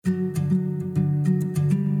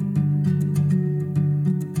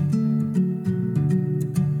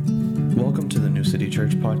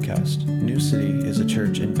Church podcast. New City is a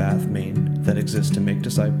church in Bath, Maine that exists to make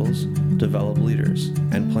disciples, develop leaders,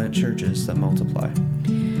 and plant churches that multiply.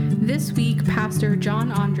 This week, Pastor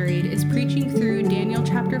John Andrade is preaching through Daniel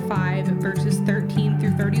chapter 5, verses 13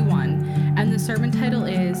 through 31, and the sermon title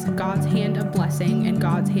is God's Hand of Blessing and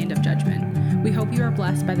God's Hand of Judgment. We hope you are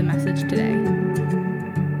blessed by the message today.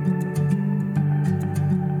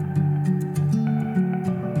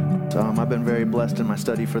 I've been very blessed in my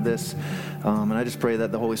study for this, and I just pray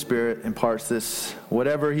that the Holy Spirit imparts this,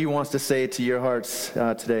 whatever He wants to say to your hearts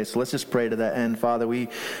today. So let's just pray to that end. Father, we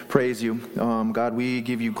praise you. God, we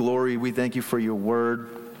give you glory. We thank you for your word.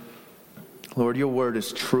 Lord, your word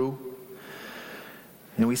is true.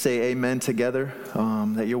 And we say amen together,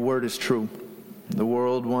 that your word is true. The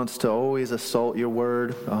world wants to always assault your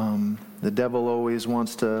word. The devil always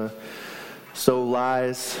wants to sow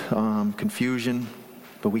lies, confusion.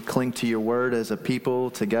 But we cling to your word as a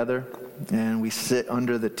people together, and we sit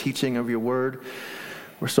under the teaching of your word.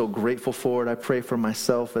 We're so grateful for it. I pray for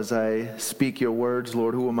myself as I speak your words.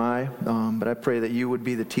 Lord, who am I? But I pray that you would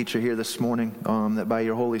be the teacher here this morning, that by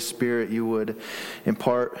your Holy Spirit you would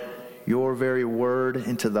impart your very word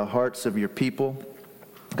into the hearts of your people.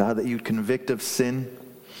 God, that you'd convict of sin,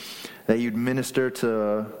 that you'd minister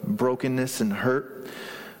to brokenness and hurt.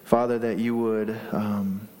 Father, that you would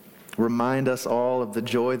remind us all of the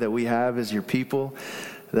joy that we have as your people,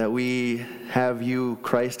 that we have you,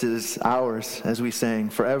 Christ, is ours, as we sang,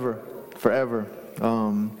 forever, forever.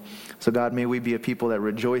 So God, may we be a people that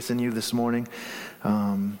rejoice in you this morning,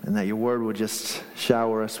 and that your word would just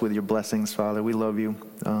shower us with your blessings, Father. We love you.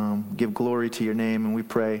 Give glory to your name, and we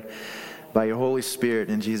pray by your Holy Spirit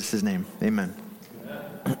in Jesus' name. Amen.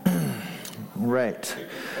 Right.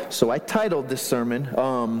 So I titled this sermon,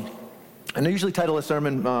 and I usually title a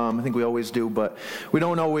sermon, I think we always do, but we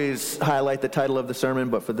don't always highlight the title of the sermon,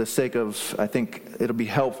 but for the sake of, I think it'll be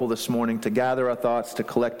helpful this morning to gather our thoughts, to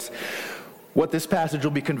collect what this passage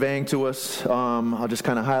will be conveying to us. I'll just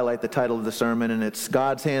kind of highlight the title of the sermon, and it's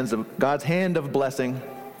God's Hand of Blessing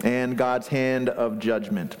and God's Hand of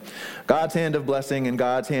Judgment. God's Hand of Blessing and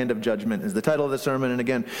God's Hand of Judgment is the title of the sermon. And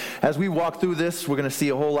again, as we walk through this, we're going to see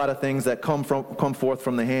a whole lot of things that come forth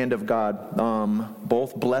from the hand of God,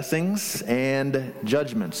 both blessings and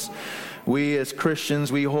judgments. We as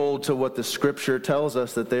Christians, we hold to what the Scripture tells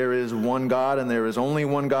us, that there is one God and there is only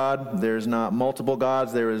one God. There's not multiple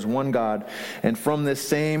gods, there is one God. And from this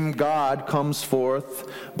same God comes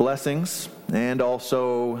forth blessings and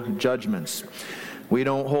also judgments. We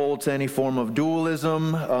don't hold to any form of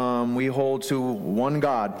dualism. We hold to one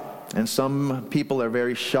God. And some people are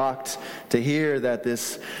very shocked to hear that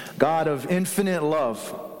this God of infinite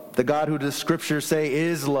love, the God who the Scriptures say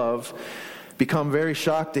is love, become very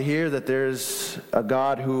shocked to hear that there's a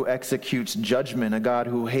God who executes judgment, a God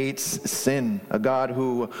who hates sin, a God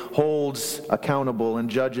who holds accountable and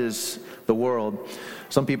judges the world.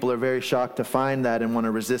 Some people are very shocked to find that and want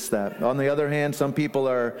to resist that. On the other hand, some people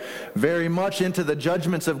are very much into the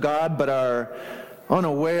judgments of God, but are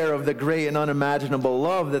unaware of the great and unimaginable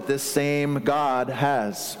love that this same God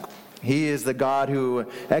has. He is the God who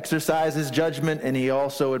exercises judgment, and he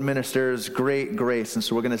also administers great grace. And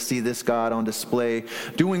so we're going to see this God on display,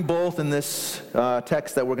 doing both in this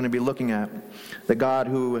text that we're going to be looking at. The God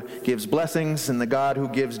who gives blessings and the God who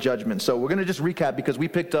gives judgment. So we're going to just recap, because we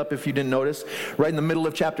picked up, if you didn't notice, right in the middle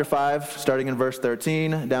of chapter 5, starting in verse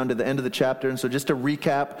 13, down to the end of the chapter. And so just to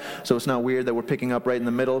recap, so it's not weird that we're picking up right in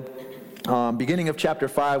the middle. Beginning of chapter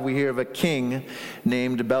 5, we hear of a king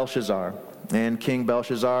named Belshazzar. And King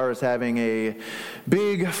Belshazzar is having a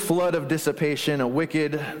big flood of dissipation, a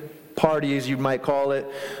wicked party, as you might call it.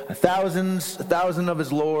 A thousand of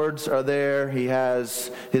his lords are there. He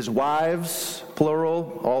has his wives,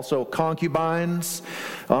 plural, also concubines.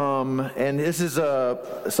 And this is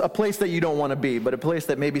a place that you don't want to be, but a place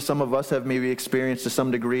that maybe some of us have maybe experienced to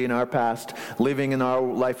some degree in our past, living in our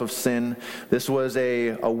life of sin. This was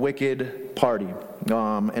a wicked party,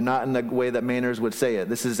 and not in the way that Mainers would say it.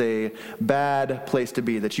 This is a bad place to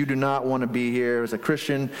be, that you do not want to be here. As a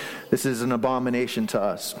Christian, this is an abomination to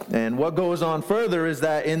us. And what goes on further is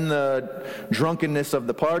that in the drunkenness of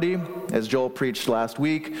the party, as Joel preached last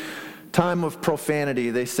week, time of profanity,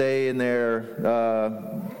 they say in their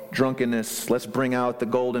drunkenness, let's bring out the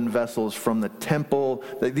golden vessels from the temple.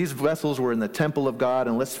 These vessels were in the temple of God,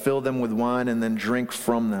 and let's fill them with wine and then drink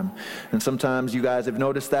from them. And sometimes you guys have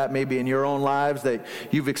noticed that maybe in your own lives, that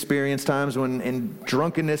you've experienced times when in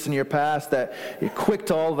drunkenness in your past that you're quick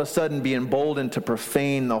to all of a sudden be emboldened to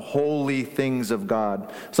profane the holy things of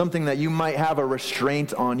God. Something that you might have a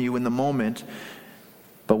restraint on you in the moment,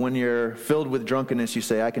 but when you're filled with drunkenness, you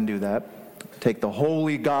say, I can do that. take the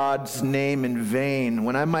holy God's name in vain,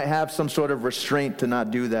 when I might have some sort of restraint to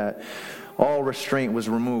not do that. All restraint was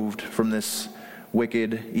removed from this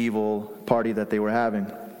wicked, evil party that they were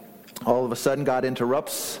having. All of a sudden, God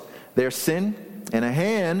interrupts their sin, and a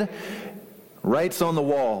hand writes on the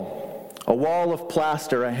wall. A wall of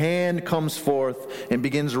plaster, a hand comes forth and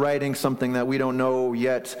begins writing something that we don't know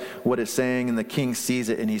yet what it's saying, and the king sees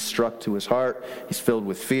it and he's struck to his heart. He's filled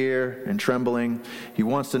with fear and trembling. He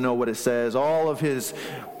wants to know what it says. All of his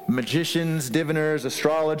magicians, diviners,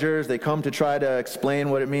 astrologers, they come to try to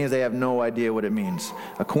explain what it means. They have no idea what it means.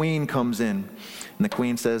 A queen comes in, and the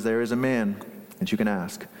queen says, there is a man that you can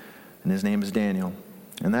ask, and his name is Daniel.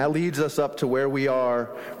 And that leads us up to where we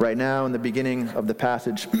are right now in the beginning of the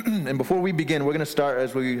passage. And before we begin, we're going to start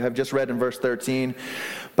as we have just read in verse 13.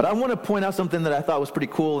 But I want to point out something that I thought was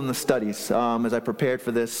pretty cool in the studies as I prepared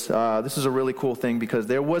for this. This is a really cool thing because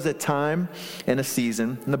there was a time and a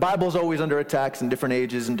season. And the Bible is always under attacks in different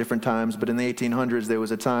ages and different times. But in the 1800s, there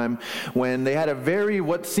was a time when they had a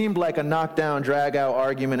what seemed like a knockdown, drag-out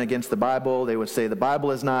argument against the Bible. They would say the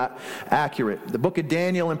Bible is not accurate. The book of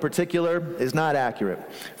Daniel in particular is not accurate.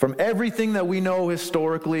 From everything that we know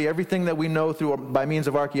historically, everything that we know by means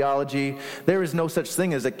of archaeology, there is no such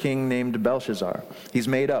thing as a king named Belshazzar. He's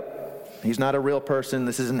made up. He's not a real person.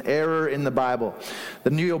 This is an error in the Bible. The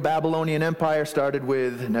Neo-Babylonian Empire started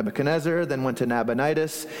with Nebuchadnezzar, then went to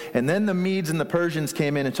Nabonidus, and then the Medes and the Persians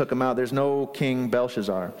came in and took him out. There's no King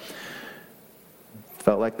Belshazzar.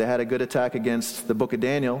 Felt like they had a good attack against the book of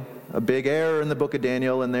Daniel, a big error in the book of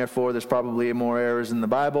Daniel, and therefore there's probably more errors in the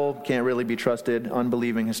Bible. Can't really be trusted.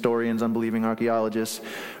 Unbelieving historians, unbelieving archaeologists,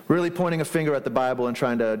 really pointing a finger at the Bible and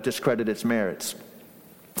trying to discredit its merits.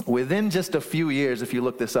 Within just a few years, if you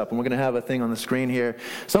look this up, and we're going to have a thing on the screen here,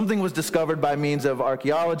 something was discovered by means of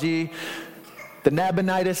archaeology. The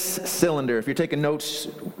Nabonidus cylinder, if you're taking notes,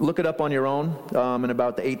 look it up on your own, in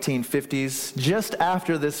about the 1850s. Just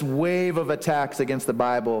after this wave of attacks against the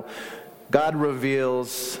Bible, God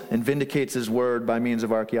reveals and vindicates his word by means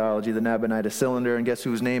of archaeology, the Nabonidus cylinder, and guess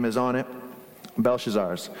whose name is on it?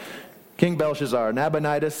 Belshazzar's. King Belshazzar.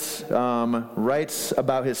 Nabonidus writes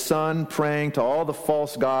about his son, praying to all the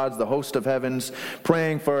false gods, the host of heavens,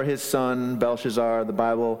 praying for his son, Belshazzar. The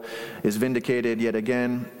Bible is vindicated yet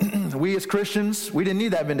again. We as Christians, we didn't need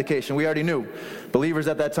that vindication. We already knew. Believers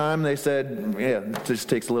at that time, they said, yeah, it just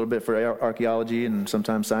takes a little bit for archaeology and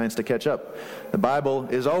sometimes science to catch up. The Bible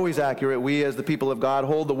is always accurate. We as the people of God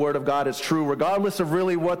hold the word of God as true, regardless of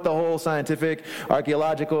really what the whole scientific,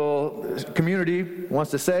 archaeological community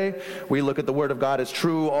wants to say. We look at the word of God as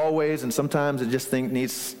true always, and sometimes it just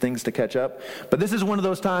needs things to catch up. But this is one of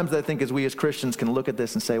those times that I think as we as Christians can look at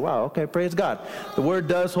this and say, wow, okay, praise God. The word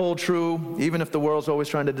does hold true, even if the world's always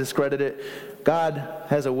trying to discredit it. God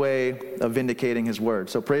has a way of vindicating his word.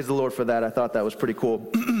 So praise the Lord for that. I thought that was pretty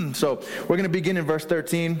cool. So we're going to begin in verse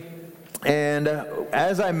 13. And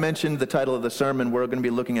as I mentioned the title of the sermon, we're going to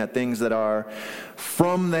be looking at things that are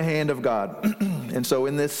from the hand of God. And so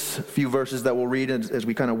in this few verses that we'll read as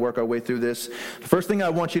we kind of work our way through this, the first thing I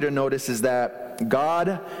want you to notice is that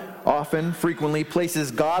God frequently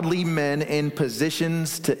places godly men in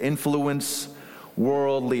positions to influence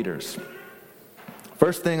world leaders.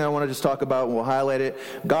 First thing I want to just talk about, and we'll highlight it,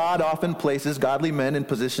 God often places godly men in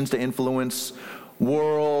positions to influence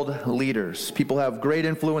world leaders. People have great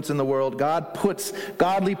influence in the world. God puts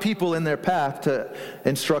godly people in their path to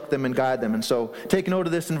instruct them and guide them. And so take note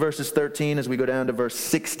of this in verses 13 as we go down to verse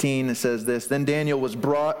 16. It says this, "Then Daniel was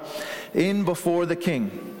brought in before the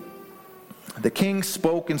king. The king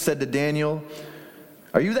spoke and said to Daniel,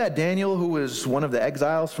 'Are you that Daniel who was one of the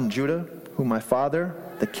exiles from Judah, whom my father,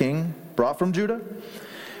 the king, brought from Judah?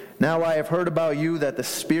 Now I have heard about you that the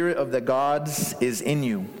spirit of the gods is in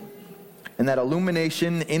you, and that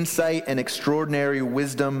illumination, insight, and extraordinary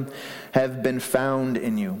wisdom have been found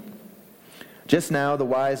in you. Just now the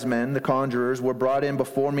wise men, the conjurers, were brought in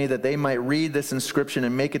before me that they might read this inscription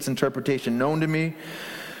and make its interpretation known to me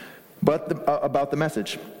about the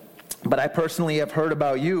message. But I personally have heard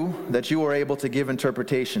about you that you are able to give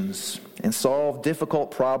interpretations and solve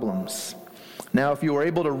difficult problems. Now if you are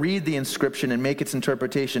able to read the inscription and make its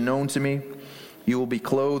interpretation known to me, you will be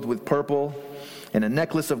clothed with purple and a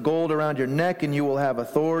necklace of gold around your neck, and you will have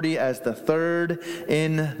authority as the third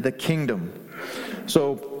in the kingdom.'"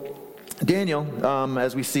 So Daniel,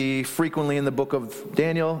 as we see frequently in the book of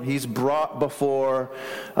Daniel, he's brought before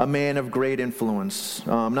a man of great influence.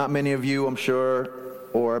 Not many of you, I'm sure,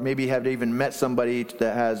 or maybe have even met somebody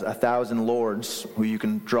that has 1,000 lords who you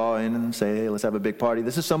can draw in and say, hey, let's have a big party.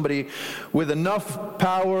 This is somebody with enough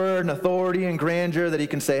power and authority and grandeur that he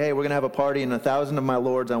can say, hey, we're going to have a party, and 1,000 of my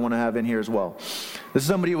lords I want to have in here as well. This is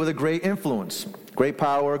somebody with a great influence, great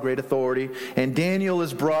power, great authority, and Daniel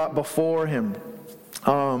is brought before him.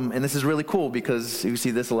 And this is really cool because you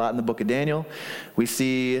see this a lot in the book of Daniel. We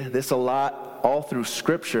see this a lot all through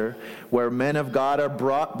Scripture, where men of God are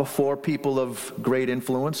brought before people of great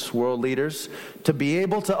influence, world leaders, to be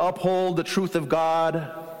able to uphold the truth of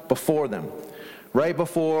God before them. Right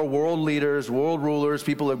before world leaders, world rulers,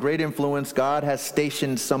 people of great influence, God has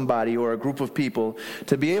stationed somebody or a group of people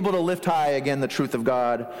to be able to lift high again the truth of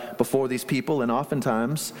God before these people. And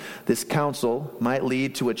oftentimes, this counsel might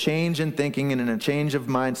lead to a change in thinking and a change of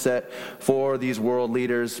mindset for these world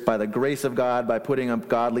leaders by the grace of God, by putting a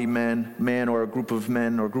godly man or a group of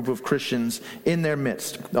men or a group of Christians in their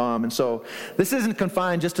midst. And so this isn't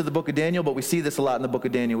confined just to the book of Daniel, but we see this a lot in the book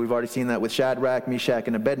of Daniel. We've already seen that with Shadrach, Meshach,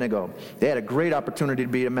 and Abednego. They had a great opportunity to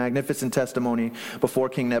be a magnificent testimony before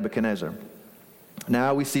King Nebuchadnezzar.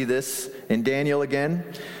 Now we see this in Daniel again.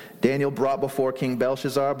 Daniel brought before King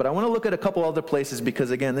Belshazzar, but I want to look at a couple other places because,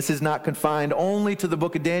 again, this is not confined only to the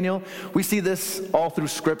book of Daniel. We see this all through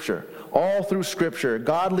Scripture. All through Scripture,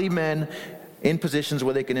 godly men in positions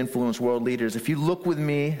where they can influence world leaders. If you look with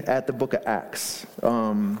me at the book of Acts,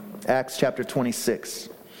 Acts chapter 26,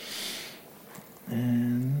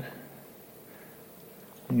 and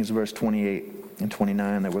I think it's verse 28 and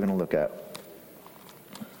 29 that we're going to look at.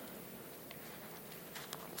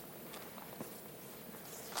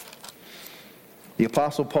 The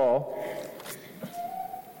Apostle Paul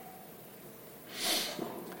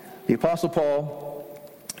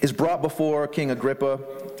is brought before King Agrippa,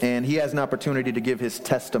 and he has an opportunity to give his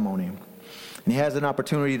testimony. And he has an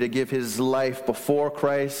opportunity to give his life before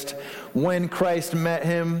Christ, when Christ met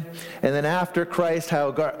him, and then after Christ,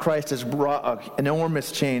 how Christ has brought an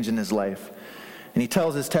enormous change in his life. And he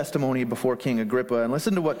tells his testimony before King Agrippa. And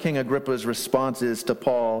listen to what King Agrippa's response is to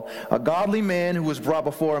Paul. A godly man who was brought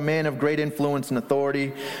before a man of great influence and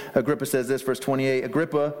authority. Agrippa says this, verse 28.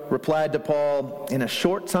 Agrippa replied to Paul, in a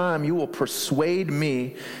short time you will persuade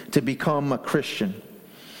me to become a Christian.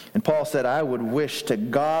 And Paul said, I would wish to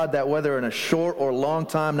God that whether in a short or long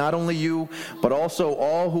time, not only you, but also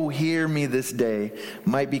all who hear me this day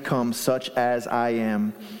might become such as I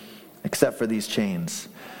am, except for these chains.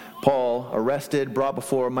 Paul, arrested, brought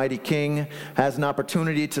before a mighty king, has an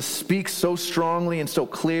opportunity to speak so strongly and so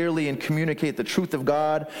clearly and communicate the truth of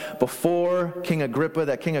God before King Agrippa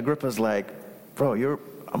that King Agrippa's like, bro, you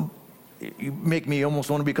make me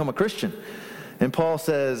almost want to become a Christian. And Paul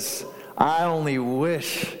says, I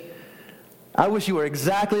wish you were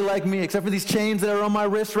exactly like me, except for these chains that are on my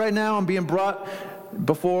wrist right now. I'm being brought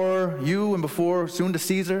before you and before soon to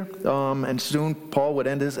Caesar. And soon Paul would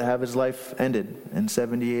have his life ended in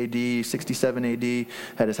 70 AD, 67 AD,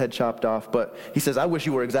 had his head chopped off. But he says, I wish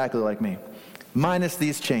you were exactly like me. Minus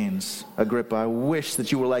these chains, Agrippa, I wish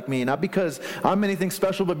that you were like me. Not because I'm anything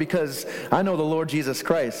special, but because I know the Lord Jesus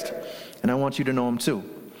Christ. And I want you to know him too.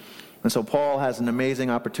 And so Paul has an amazing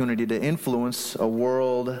opportunity to influence a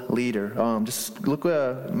world leader. Just look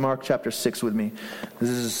at Mark chapter 6 with me. This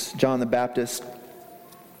is John the Baptist.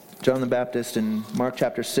 John the Baptist in Mark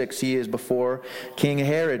chapter 6, he is before King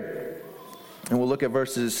Herod. And we'll look at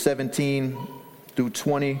verses 17 through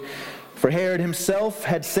 20. For Herod himself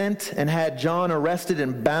had sent and had John arrested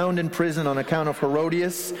and bound in prison on account of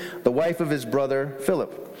Herodias, the wife of his brother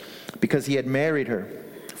Philip, because he had married her.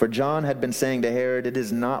 For John had been saying to Herod, it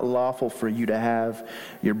is not lawful for you to have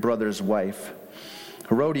your brother's wife.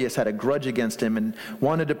 Herodias had a grudge against him and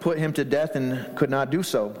wanted to put him to death and could not do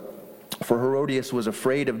so. For Herodias was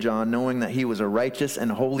afraid of John, knowing that he was a righteous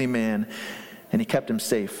and holy man, and he kept him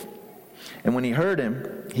safe. And when he heard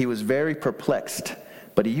him, he was very perplexed,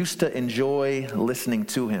 but he used to enjoy listening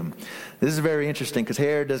to him. This is very interesting because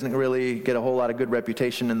Herod doesn't really get a whole lot of good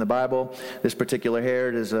reputation in the Bible. This particular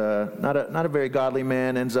Herod is not a very godly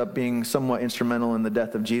man, ends up being somewhat instrumental in the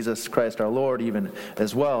death of Jesus Christ our Lord even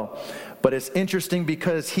as well. But it's interesting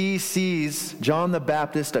because he sees John the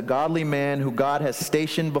Baptist, a godly man who God has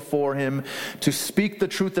stationed before him to speak the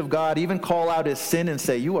truth of God, even call out his sin and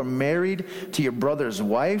say, you are married to your brother's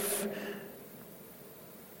wife?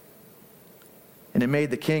 And it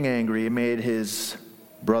made the king angry. It made his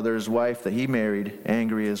brother's wife that he married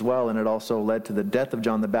angry as well, and it also led to the death of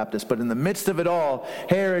John the Baptist. But in the midst of it all,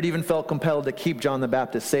 Herod even felt compelled to keep John the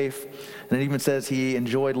Baptist safe, and it even says he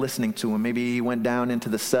enjoyed listening to him. Maybe he went down into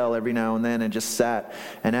the cell every now and then and just sat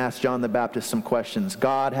and asked John the Baptist some questions.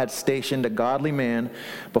 God had stationed a godly man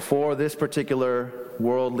before this particular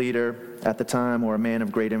world leader at the time, or a man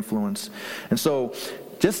of great influence. And so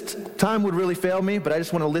just time would really fail me, but I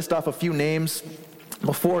just want to list off a few names.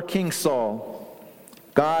 Before King Saul,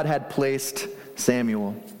 God had placed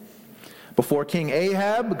Samuel. Before King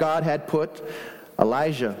Ahab, God had put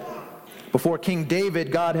Elijah. Before King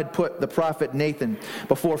David, God had put the prophet Nathan.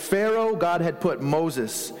 Before Pharaoh, God had put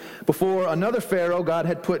Moses. Before another Pharaoh, God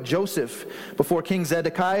had put Joseph. Before King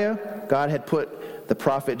Zedekiah, God had put the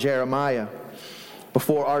prophet Jeremiah.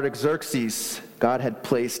 Before Artaxerxes, God had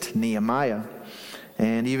placed Nehemiah.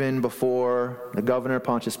 And even before the governor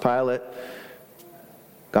Pontius Pilate,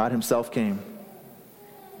 God himself came.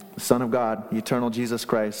 The Son of God, the eternal Jesus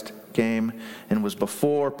Christ, came and was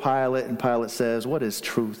before Pilate, and Pilate says, "What is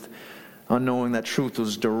truth?" Unknowing that truth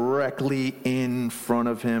was directly in front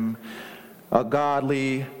of him. A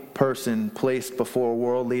godly person placed before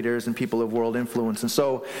world leaders and people of world influence. And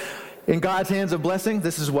so, in God's hands of blessing,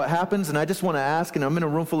 this is what happens. And I just want to ask, and I'm in a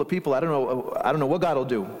room full of people, I don't know what God will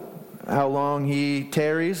do, how long he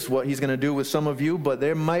tarries, what he's going to do with some of you, but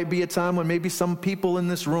there might be a time when maybe some people in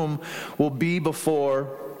this room will be before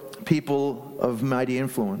people of mighty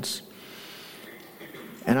influence.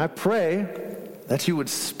 And I pray that you would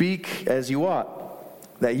speak as you ought,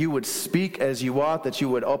 that you would speak as you ought, that you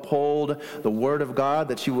would uphold the word of God,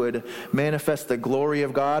 that you would manifest the glory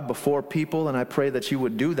of God before people. And I pray that you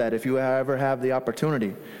would do that if you ever have the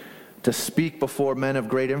opportunity to speak before men of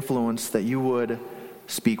great influence, that you would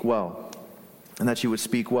speak well, and that you would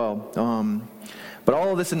speak well. But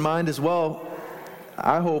all of this in mind as well,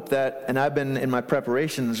 I hope that, and I've been in my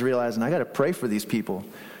preparations realizing I got to pray for these people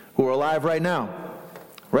who are alive right now.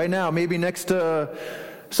 Right now, maybe next to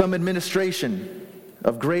some administration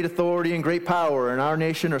of great authority and great power in our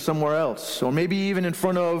nation or somewhere else. Or maybe even in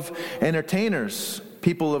front of entertainers,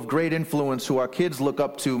 people of great influence who our kids look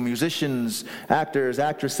up to, musicians, actors,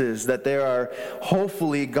 actresses, that there are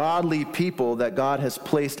hopefully godly people that God has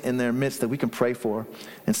placed in their midst that we can pray for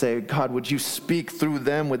and say, God, would you speak through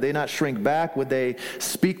them? Would they not shrink back? Would they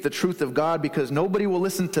speak the truth of God? Because nobody will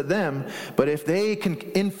listen to them, but if they can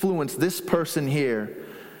influence this person here,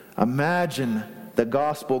 imagine the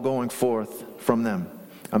gospel going forth from them.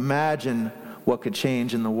 Imagine what could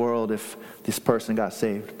change in the world if this person got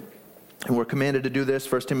saved. And we're commanded to do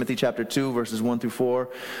this. 1 Timothy chapter 2, verses 1 through 4.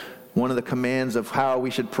 One of the commands of how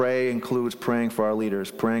we should pray includes praying for our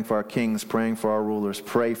leaders, praying for our kings, praying for our rulers.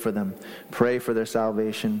 Pray for them. Pray for their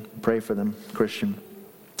salvation. Pray for them, Christian.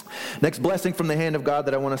 Next blessing from the hand of God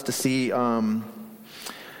that I want us to see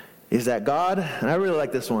is that God, and I really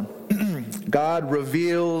like this one, God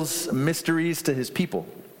reveals mysteries to his people.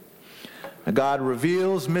 God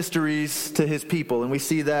reveals mysteries to his people, and we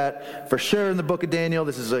see that for sure in the book of Daniel.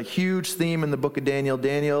 This is a huge theme in the book of Daniel.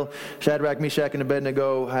 Daniel, Shadrach, Meshach, and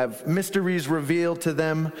Abednego have mysteries revealed to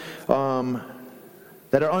them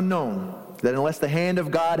that are unknown, that unless the hand of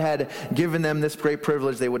God had given them this great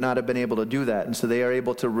privilege, they would not have been able to do that. And so they are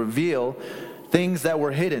able to reveal things that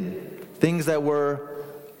were hidden, things that were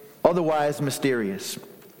otherwise mysterious.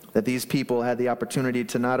 That these people had the opportunity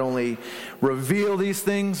to not only reveal these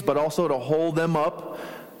things, but also to hold them up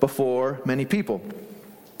before many people.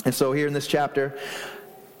 And so here in this chapter,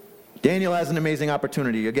 Daniel has an amazing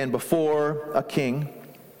opportunity. Again, before a king,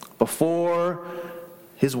 before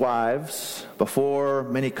his wives, before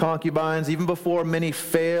many concubines, even before many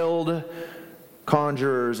failed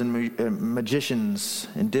conjurers and magicians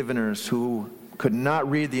and diviners who could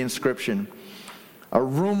not read the inscription. A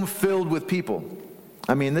room filled with people.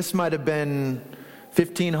 I mean, this might have been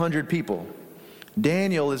 1,500 people.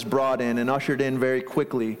 Daniel is brought in and ushered in very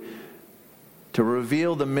quickly to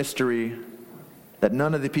reveal the mystery that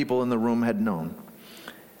none of the people in the room had known.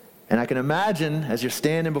 And I can imagine as you're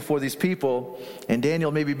standing before these people and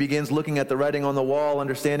Daniel maybe begins looking at the writing on the wall,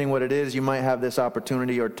 understanding what it is, you might have this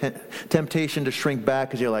opportunity or temptation to shrink back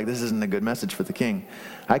because you're like, this isn't a good message for the king.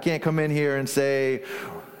 I can't come in here and say,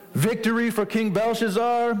 victory for King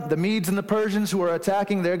Belshazzar. The Medes and the Persians who are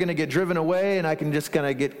attacking, they're going to get driven away, and I can just kind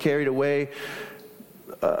of get carried away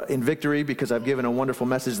in victory because I've given a wonderful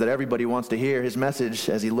message that everybody wants to hear. His message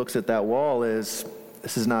as he looks at that wall is,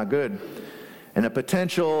 this is not good. And a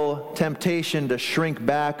potential temptation to shrink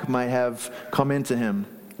back might have come into him.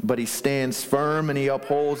 But he stands firm and he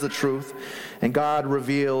upholds the truth, and God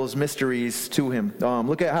reveals mysteries to him.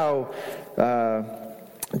 Look at how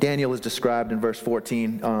Daniel is described in verse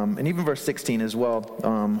 14, and even verse 16 as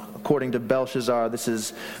well. According to Belshazzar, this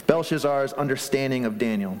is Belshazzar's understanding of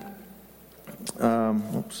Daniel.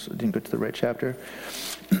 Oops, I didn't go to the right chapter.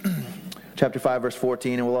 Chapter 5, verse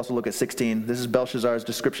 14, and we'll also look at 16. This is Belshazzar's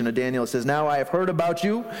description of Daniel. It says, "Now I have heard about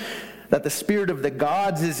you, that the spirit of the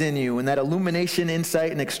gods is in you, and that illumination,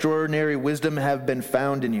 insight, and extraordinary wisdom have been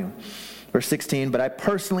found in you." Verse 16, "But I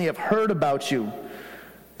personally have heard about you,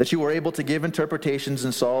 that you were able to give interpretations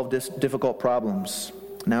and solve difficult problems.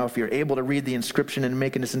 Now, if you're able to read the inscription and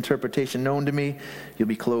making this interpretation known to me, you'll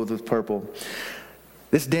be clothed with purple."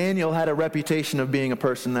 This Daniel had a reputation of being a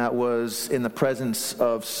person that was in the presence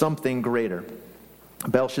of something greater.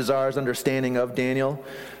 Belshazzar's understanding of Daniel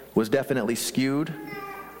was definitely skewed,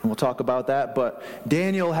 and we'll talk about that, but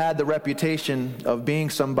Daniel had the reputation of being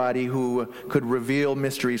somebody who could reveal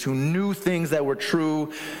mysteries, who knew things that were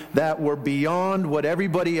true, that were beyond what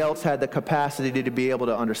everybody else had the capacity to be able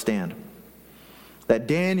to understand. That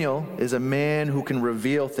Daniel is a man who can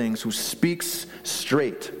reveal things, who speaks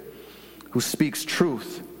straight, who speaks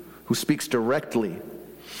truth, who speaks directly.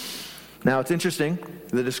 Now, it's interesting,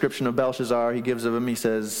 the description of Belshazzar he gives of him, he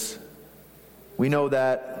says, "We know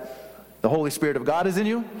that the Holy Spirit of God is in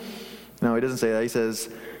you." No, he doesn't say that. He says,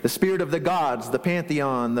 "The Spirit of the gods, the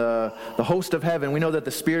pantheon, the host of heaven, we know that the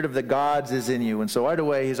Spirit of the gods is in you." And so right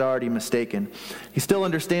away, he's already mistaken. He still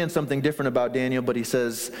understands something different about Daniel, but he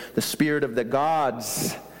says, "The Spirit of the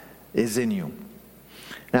gods is in you."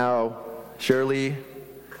 Now, surely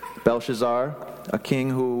Belshazzar, a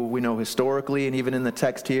king who we know historically, and even in the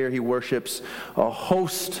text here, he worships a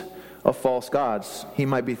host of false gods. He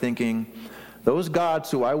might be thinking, those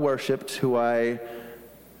gods who I worshipped, who I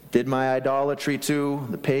did my idolatry to,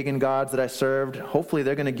 the pagan gods that I served, hopefully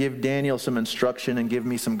they're going to give Daniel some instruction and give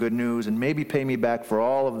me some good news and maybe pay me back for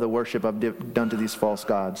all of the worship I've done to these false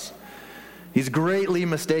gods. He's greatly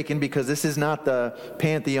mistaken, because this is not the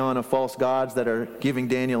pantheon of false gods that are giving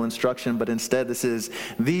Daniel instruction, but instead this is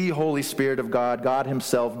the Holy Spirit of God, God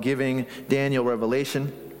himself giving Daniel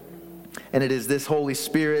revelation. And it is this Holy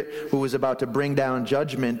Spirit who is about to bring down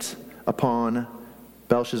judgment upon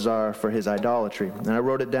Belshazzar for his idolatry. And I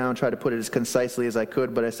wrote it down, tried to put it as concisely as I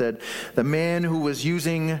could, but I said, the man who was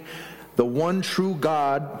using the one true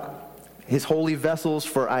God, his holy vessels,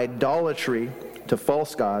 for idolatry to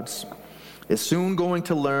false gods, is soon going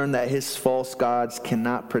to learn that his false gods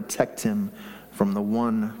cannot protect him from the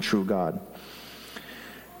one true God.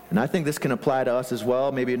 And I think this can apply to us as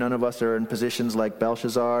well. Maybe none of us are in positions like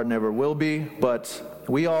Belshazzar, never will be, but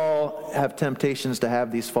we all have temptations to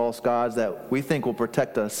have these false gods that we think will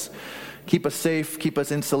protect us, keep us safe, keep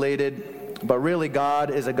us insulated. But really, God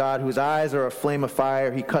is a God whose eyes are a flame of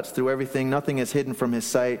fire. He cuts through everything. Nothing is hidden from his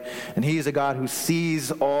sight. And he is a God who sees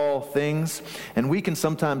all things. And we can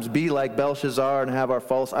sometimes be like Belshazzar and have our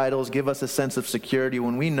false idols give us a sense of security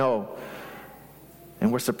when we know,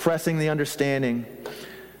 and we're suppressing the understanding,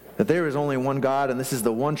 that there is only one God, and this is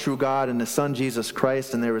the one true God and the Son, Jesus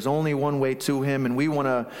Christ, and there is only one way to him, and we want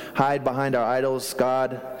to hide behind our idols.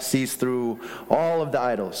 God sees through all of the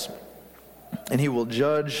idols. And he will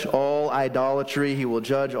judge all idolatry. He will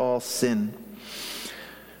judge all sin.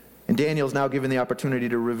 And Daniel's now given the opportunity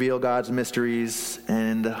to reveal God's mysteries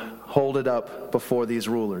and hold it up before these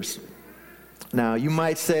rulers. Now, you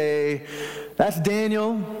might say, that's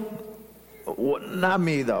Daniel. Not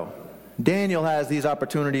me, though. Daniel has these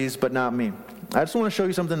opportunities, but not me. I just want to show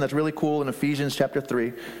you something that's really cool in Ephesians chapter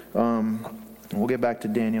 3. We'll get back to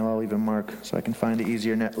Daniel. I'll even mark so I can find it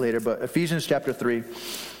easier later. But Ephesians chapter 3.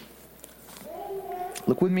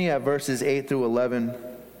 Look with me at verses 8 through 11.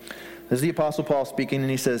 This is the Apostle Paul speaking, and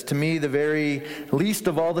he says, "To me, the very least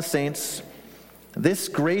of all the saints, this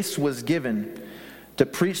grace was given to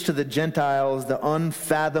preach to the Gentiles the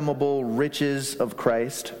unfathomable riches of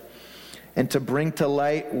Christ, and to bring to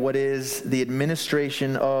light what is the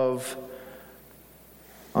administration of,"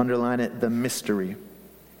 underline it, "the mystery,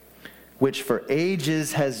 which for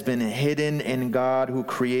ages has been hidden in God who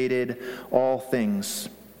created all things,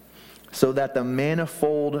 so that the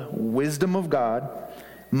manifold wisdom of God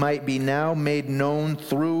might be now made known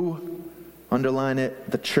through," underline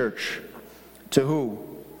it, "the church." To who?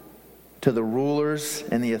 To the rulers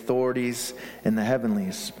and the authorities in the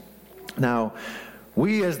heavenlies. Now,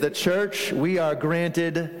 we as the church, we are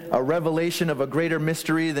granted a revelation of a greater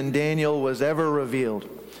mystery than Daniel was ever revealed.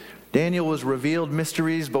 Daniel was revealed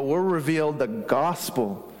mysteries, but we're revealed the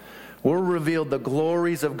gospel. We're revealed the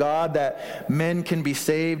glories of God, that men can be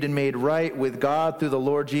saved and made right with God through the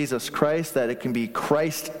Lord Jesus Christ, that it can be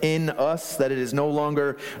Christ in us, that it is no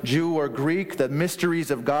longer Jew or Greek. The mysteries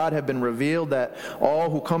of God have been revealed, that all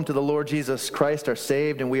who come to the Lord Jesus Christ are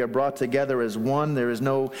saved and we are brought together as one. There is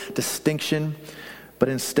no distinction, but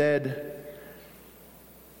instead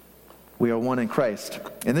we are one in Christ.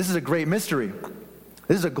 And this is a great mystery.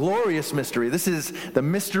 This is a glorious mystery. This is the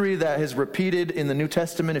mystery that is repeated in the New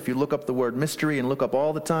Testament. If you look up the word mystery and look up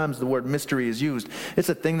all the times the word mystery is used, it's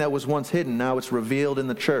a thing that was once hidden. Now it's revealed in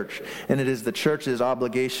the church. And it is the church's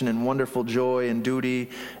obligation and wonderful joy and duty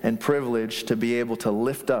and privilege to be able to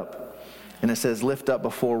lift up. And it says lift up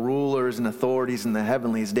before rulers and authorities in the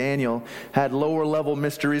heavenlies. Daniel had lower level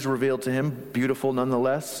mysteries revealed to him, beautiful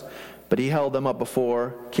nonetheless. But he held them up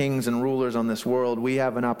before kings and rulers on this world. We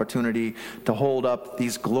have an opportunity to hold up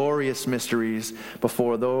these glorious mysteries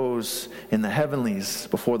before those in the heavenlies,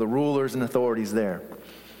 before the rulers and authorities there.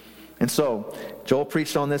 And so, Joel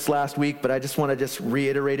preached on this last week, but I just want to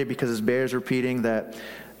reiterate it because it bears repeating that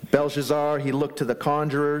Belshazzar, he looked to the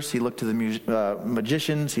conjurers, he looked to the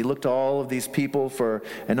magicians, he looked to all of these people for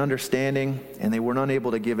an understanding, and they were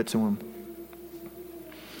unable to give it to him.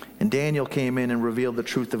 And Daniel came in and revealed the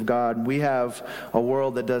truth of God. We have a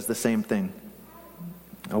world that does the same thing.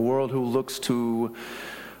 A world who looks to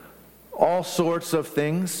all sorts of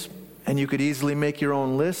things, and you could easily make your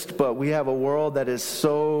own list, but we have a world that is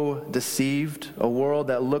so deceived, a world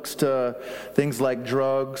that looks to things like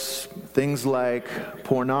drugs, things like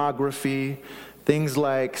pornography, things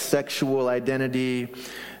like sexual identity,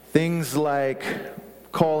 things like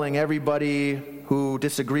calling everybody who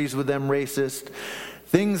disagrees with them racist,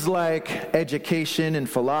 things like education and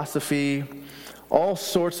philosophy. All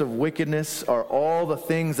sorts of wickedness are all the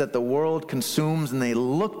things that the world consumes, and they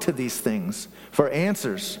look to these things for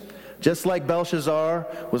answers. Just like Belshazzar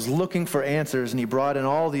was looking for answers, and he brought in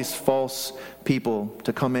all these false people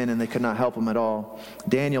to come in, and they could not help him at all.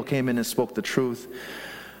 Daniel came in and spoke the truth.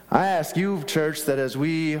 I ask you, church, that as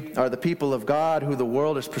we are the people of God, who the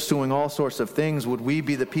world is pursuing all sorts of things, would we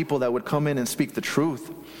be the people that would come in and speak the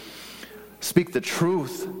truth? Speak the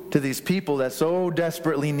truth to these people that so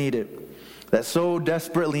desperately need it, that so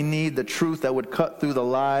desperately need the truth that would cut through the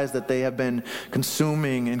lies that they have been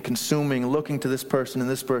consuming, looking to this person and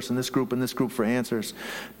this person, this group and this group for answers.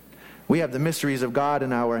 We have the mysteries of God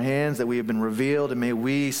in our hands that we have been revealed, and may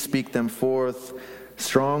we speak them forth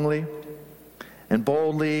strongly and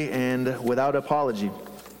boldly and without apology.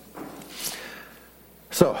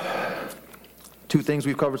 So, two things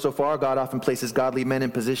we've covered so far. God often places godly men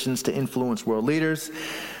in positions to influence world leaders.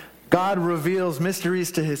 God reveals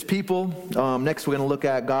mysteries to his people. Next, we're going to look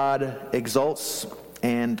at God exalts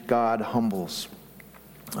and God humbles.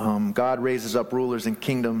 God raises up rulers and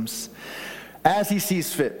kingdoms as he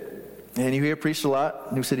sees fit. And you hear preached a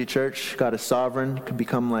lot, New City Church, God is sovereign. It can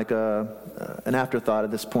become like an afterthought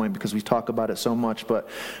at this point because we talk about it so much. But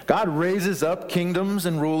God raises up kingdoms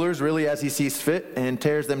and rulers really as he sees fit, and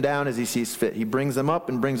tears them down as he sees fit. He brings them up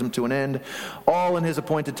and brings them to an end, all in his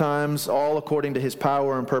appointed times, all according to his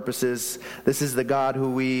power and purposes. This is the God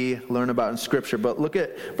who we learn about in Scripture. But look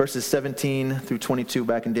at verses 17 through 22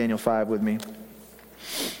 back in Daniel 5 with me.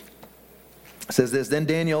 It says this, "Then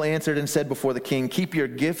Daniel answered and said before the king, 'Keep your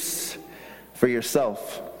gifts for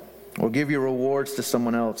yourself, or give your rewards to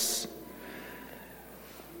someone else.'"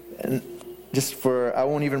 And I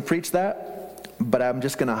won't even preach that, but I'm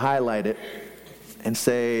just going to highlight it and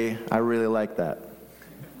say, I really like that.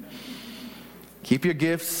 Keep your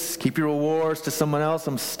gifts, keep your rewards to someone else.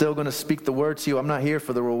 I'm still going to speak the word to you. I'm not here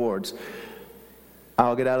for the rewards.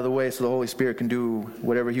 I'll get out of the way so the Holy Spirit can do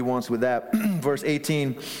whatever he wants with that. Verse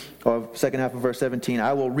 18, or second half of verse 17,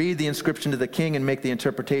 "I will read the inscription to the king and make the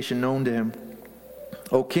interpretation known to him.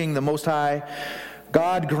 O king, the Most High,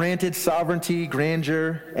 God granted sovereignty,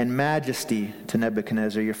 grandeur, and majesty to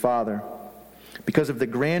Nebuchadnezzar, your father. Because of the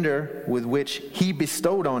grandeur with which he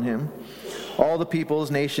bestowed on him, all the peoples,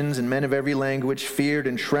 nations, and men of every language feared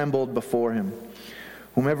and trembled before him.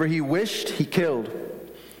 Whomever he wished, he killed.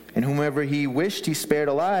 And whomever he wished, he spared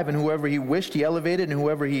alive. And whoever he wished, he elevated. And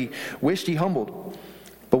whoever he wished, he humbled.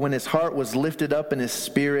 But when his heart was lifted up and his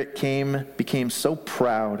spirit became so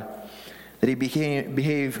proud that he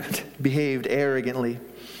behaved arrogantly,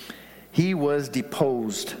 he was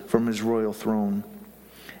deposed from his royal throne,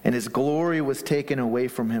 and his glory was taken away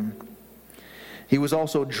from him. He was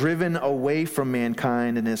also driven away from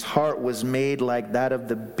mankind, and his heart was made like that of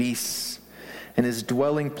the beasts, and his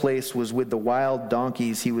dwelling place was with the wild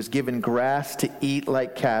donkeys. He was given grass to eat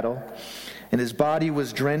like cattle, and his body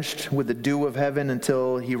was drenched with the dew of heaven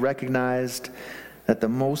until he recognized that the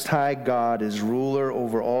Most High God is ruler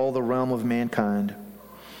over all the realm of mankind,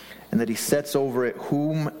 and that he sets over it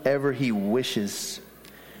whomever he wishes.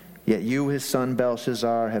 Yet you, his son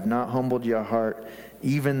Belshazzar, have not humbled your heart,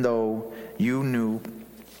 even though you knew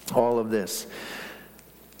all of this."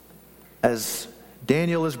 As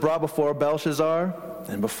Daniel is brought before Belshazzar,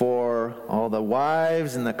 and before all the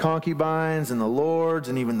wives and the concubines and the lords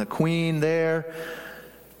and even the queen there,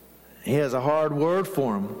 he has a hard word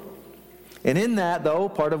for him. And in that, though,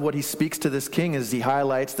 part of what he speaks to this king is he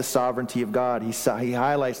highlights the sovereignty of God. He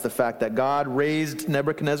highlights the fact that God raised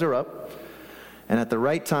Nebuchadnezzar up, and at the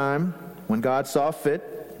right time, when God saw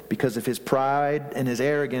fit, because of his pride and his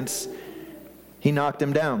arrogance, he knocked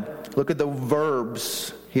him down. Look at the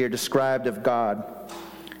verbs here described of God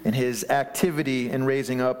and his activity in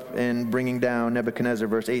raising up and bringing down Nebuchadnezzar.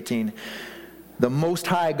 Verse 18, "The Most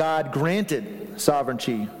High God granted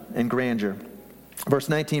sovereignty and grandeur." Verse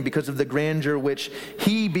 19, "Because of the grandeur which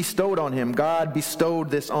he bestowed on him," God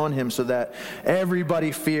bestowed this on him so that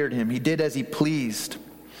everybody feared him. He did as he pleased.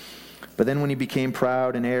 But then when he became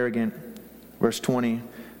proud and arrogant, verse 20,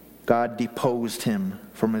 God deposed him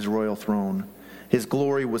from his royal throne. His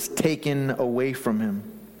glory was taken away from him.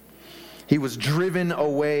 He was driven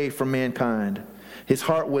away from mankind. His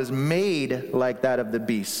heart was made like that of the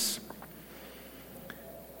beasts.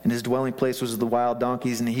 And his dwelling place was the wild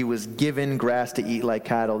donkeys, and he was given grass to eat like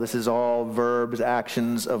cattle. This is all verbs,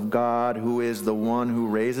 actions of God, who is the one who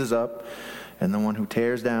raises up and the one who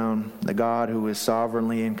tears down, the God who is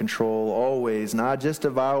sovereignly in control always, not just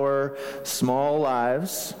of our small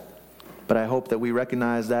lives, but I hope that we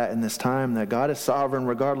recognize that in this time, that God is sovereign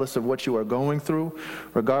regardless of what you are going through,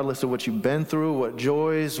 regardless of what you've been through, what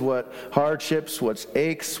joys, what hardships, what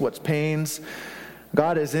aches, what pains.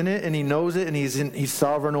 God is in it, and he knows it, and he's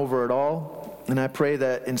sovereign over it all. And I pray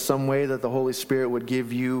that in some way that the Holy Spirit would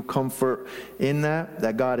give you comfort in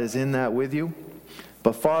that God is in that with you.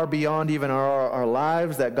 But far beyond even our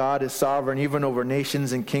lives, that God is sovereign even over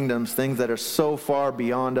nations and kingdoms, things that are so far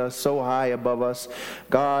beyond us, so high above us.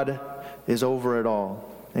 God is over it all.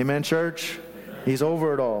 Amen, church? He's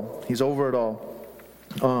over it all. He's over it all.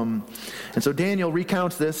 And so Daniel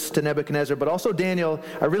recounts this to Nebuchadnezzar, but also Daniel,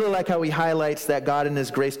 I really like how he highlights that God in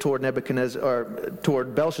his grace toward Nebuchadnezzar, or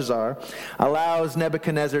toward Belshazzar, allows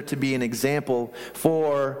Nebuchadnezzar to be an example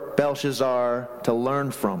for Belshazzar to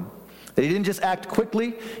learn from. That he didn't just act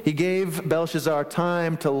quickly, he gave Belshazzar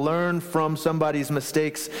time to learn from somebody's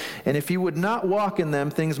mistakes. And if he would not walk in them,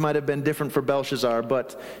 things might have been different for Belshazzar,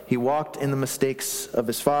 but he walked in the mistakes of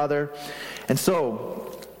his father. And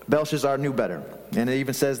so Belshazzar knew better. And it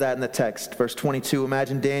even says that in the text. Verse 22,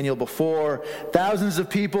 imagine Daniel before thousands of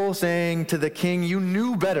people saying to the king, "You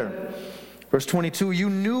knew better." Verse 22, "You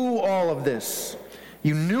knew all of this.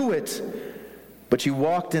 You knew it, but you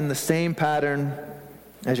walked in the same pattern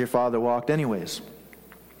as your father walked anyways."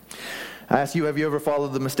 I ask you, have you ever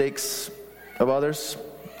followed the mistakes of others?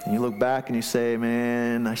 And you look back and you say,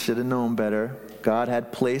 "Man, I should have known better. God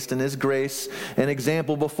had placed in his grace an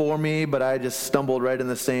example before me, but I just stumbled right in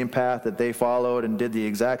the same path that they followed and did the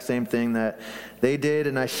exact same thing that they did,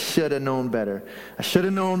 and I should have known better. I should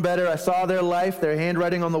have known better. I saw their life, their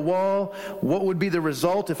handwriting on the wall. What would be the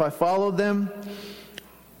result if I followed them?"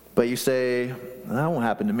 But you say, "That won't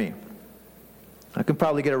happen to me. I could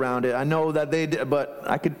probably get around it. I know that they did, but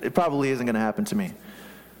it probably isn't going to happen to me.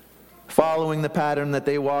 Following the pattern that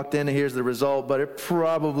they walked in, here's the result, but it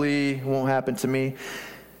probably won't happen to me."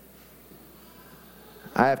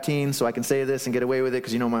 I have teens, so I can say this and get away with it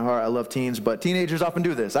because you know my heart, I love teens, but teenagers often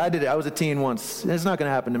do this. I did it. I was a teen once. It's not going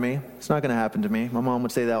to happen to me. It's not going to happen to me. My mom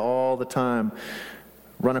would say that all the time.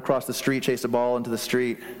 Run across the street, chase a ball into the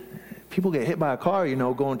street. People get hit by a car,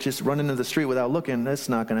 going just run into the street without looking. That's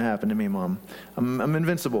not going to happen to me, Mom. I'm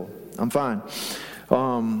invincible. I'm fine.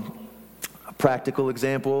 A practical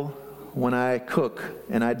example, when I cook,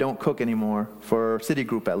 and I don't cook anymore, for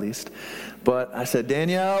Citigroup at least. But I said,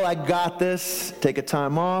 "Danielle, I got this. Take a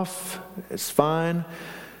time off. It's fine."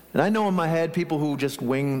 And I know in my head people who just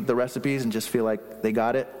wing the recipes and just feel like they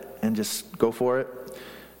got it and just go for it.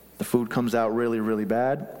 The food comes out really, really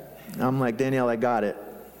bad. I'm like, "Danielle, I got it.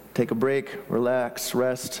 Take a break, relax,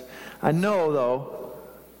 rest." I know, though,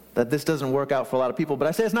 that this doesn't work out for a lot of people, but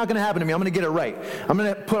I say it's not going to happen to me. I'm going to get it right. I'm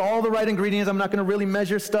going to put all the right ingredients. I'm not going to really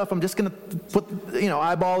measure stuff. I'm just going to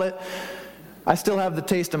eyeball it. I still have the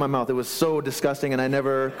taste in my mouth. It was so disgusting, and I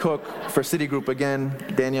never cook for Citigroup again.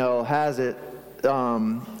 Danielle has it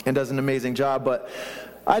and does an amazing job, but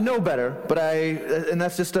I know better. And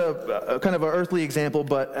that's just a kind of an earthly example,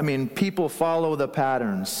 but I mean, people follow the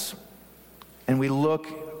patterns, and we look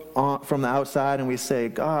from the outside and we say,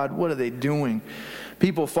 "God, what are they doing?"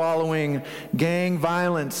 people following gang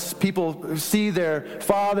violence. People see their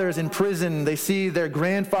fathers in prison. They see their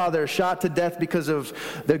grandfather shot to death because of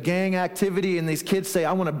the gang activity, and these kids say,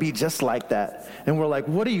 I want to be just like that. And we're like,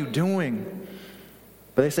 what are you doing?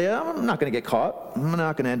 But they say, I'm not going to get caught. I'm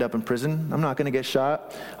not going to end up in prison. I'm not going to get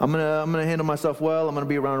shot. I'm going to handle myself well. I'm going to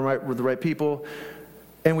be around with the right people.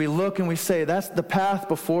 And we look and we say, that's the path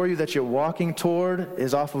before you that you're walking toward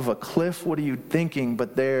is off of a cliff. What are you thinking?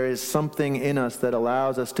 But there is something in us that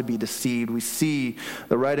allows us to be deceived. We see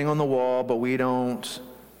the writing on the wall, but we don't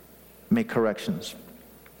make corrections.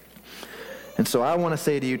 And so I want to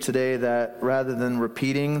say to you today that rather than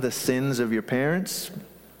repeating the sins of your parents,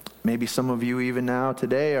 maybe some of you even now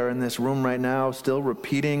today are in this room right now still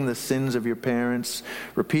repeating the sins of your parents,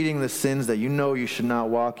 repeating the sins that you know you should not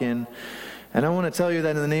walk in. And I want to tell you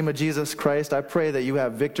that in the name of Jesus Christ, I pray that you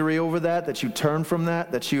have victory over that you turn from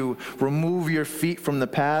that you remove your feet from the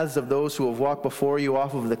paths of those who have walked before you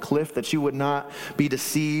off of the cliff, that you would not be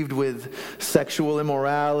deceived with sexual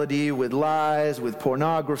immorality, with lies, with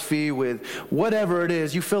pornography, with whatever it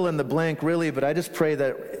is. You fill in the blank, really, but I just pray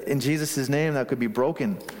that in Jesus' name that could be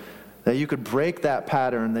broken. That you could break that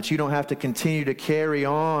pattern, that you don't have to continue to carry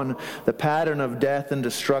on the pattern of death and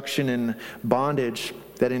destruction and bondage,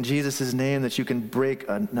 that in Jesus' name that you can break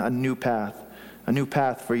a new path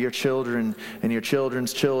for your children and your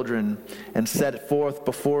children's children, and set forth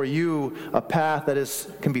before you a path that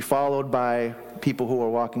can be followed by people who are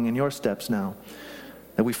walking in your steps now,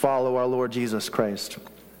 that we follow our Lord Jesus Christ.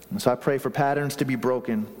 And so I pray for patterns to be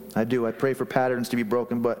broken. I pray for patterns to be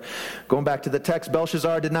broken. But going back to the text,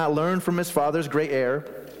 Belshazzar did not learn from his father's great error,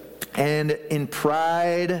 and in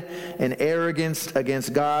pride and arrogance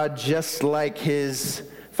against God, just like his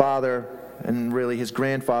father and really his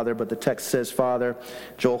grandfather, but the text says father.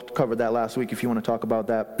 Joel covered that last week if you want to talk about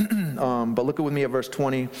that. But look with me at verse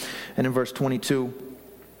 20 and in verse 22.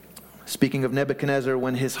 Speaking of Nebuchadnezzar,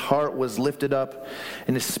 when his heart was lifted up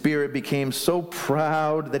and his spirit became so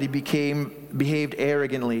proud that he behaved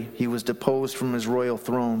arrogantly, he was deposed from his royal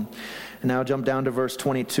throne. And now jump down to verse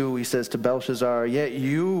 22. He says to Belshazzar, yet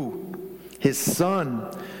you, his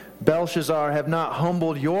son, Belshazzar, have not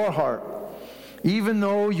humbled your heart, even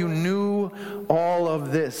though you knew all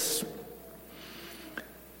of this.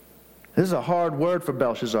 This is a hard word for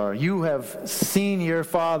Belshazzar. You have seen your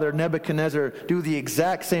father Nebuchadnezzar do the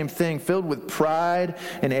exact same thing, filled with pride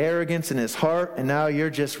and arrogance in his heart, and now you're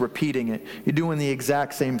just repeating it. You're doing the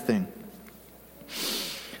exact same thing.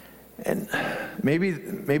 And maybe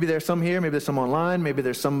there's some here, maybe there's some online, maybe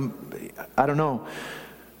there's some, I don't know.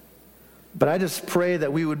 But I just pray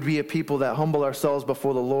that we would be a people that humble ourselves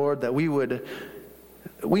before the Lord, that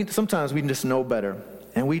sometimes we just know better.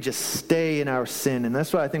 And we just stay in our sin. And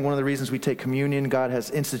that's why I think one of the reasons we take communion, God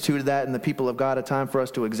has instituted that in the people of God, a time for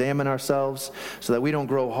us to examine ourselves so that we don't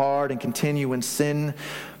grow hard and continue in sin.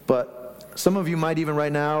 But some of you might even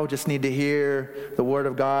right now just need to hear the word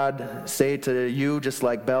of God say to you, just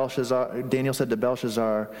like Belshazzar, Daniel said to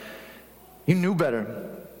Belshazzar, you knew better.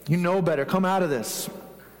 You know better. Come out of this.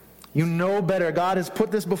 You know better. God has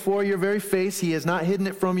put this before your very face. He has not hidden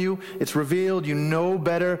it from you. It's revealed. You know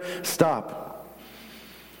better. Stop.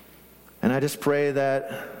 And I just pray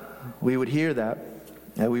that we would hear that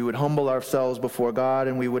we would humble ourselves before God,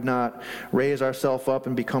 and we would not raise ourselves up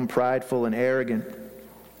and become prideful and arrogant.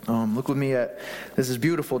 Look with me at, this is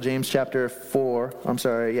beautiful, James chapter 4,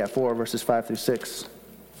 4 verses 5 through 6.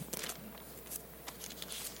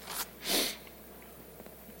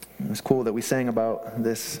 It's cool that we sang about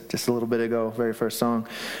this just a little bit ago, very first song.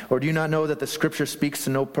 Or do you not know that the Scripture speaks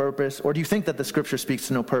to no purpose? Or do you think that the Scripture speaks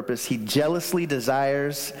to no purpose? He jealously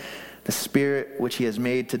desires the Spirit which he has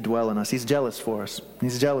made to dwell in us. He's jealous for us.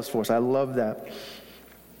 He's jealous for us. I love that.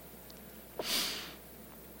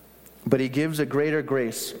 But he gives a greater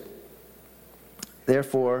grace.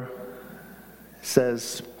 Therefore,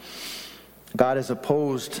 says, God is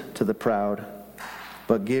opposed to the proud,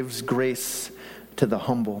 but gives grace to the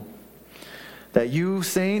humble. That you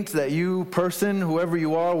saint, that you person, whoever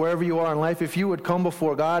you are, wherever you are in life, if you would come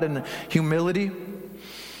before God in humility,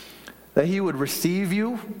 that he would receive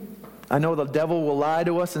you. I know the devil will lie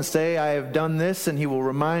to us and say, I have done this, and he will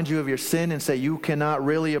remind you of your sin and say you cannot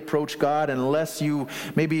really approach God unless you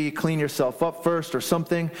maybe clean yourself up first or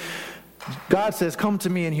something. God says, come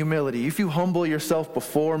to me in humility. If you humble yourself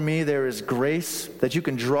before me, there is grace that you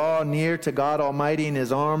can draw near to God Almighty, and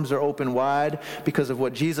his arms are open wide because of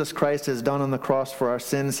what Jesus Christ has done on the cross for our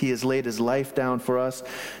sins. He has laid his life down for us.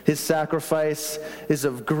 His sacrifice is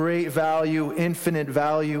of great value, infinite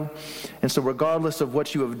value. And so regardless of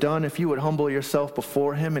what you have done, if you would humble yourself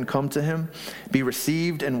before him and come to him, be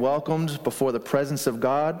received and welcomed before the presence of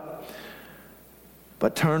God,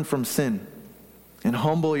 but turn from sin and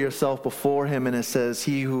humble yourself before him. And it says,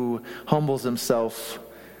 he who humbles himself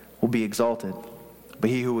will be exalted, but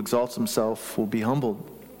he who exalts himself will be humbled.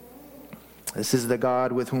 This is the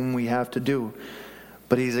God with whom we have to do.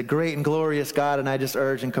 But he's a great and glorious God, and I just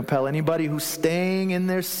urge and compel anybody who's staying in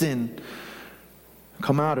their sin,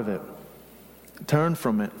 come out of it, turn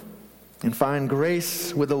from it, and find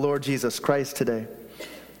grace with the Lord Jesus Christ today.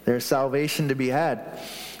 There's salvation to be had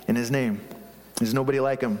in his name. There's nobody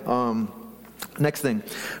like him. Next thing,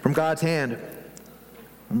 from God's hand.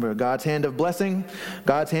 Remember, God's hand of blessing,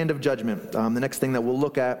 God's hand of judgment. The next thing that we'll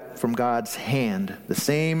look at from God's hand, the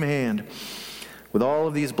same hand with all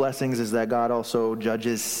of these blessings, is that God also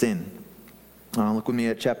judges sin. Look with me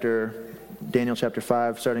at Daniel chapter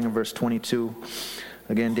 5, starting in verse 22.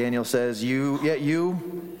 Again, Daniel says, Yet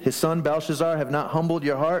you, his son Belshazzar, have not humbled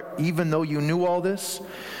your heart, even though you knew all this.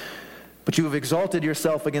 But you have exalted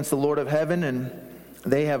yourself against the Lord of heaven, and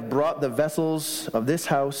they have brought the vessels of his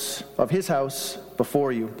house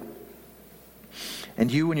before you.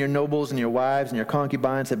 And you and your nobles and your wives and your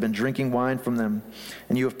concubines have been drinking wine from them.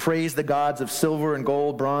 And you have praised the gods of silver and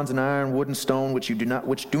gold, bronze and iron, wood and stone, which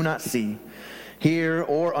do not see, hear,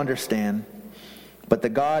 or understand. But the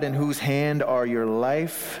God in whose hand are your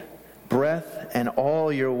life, breath, and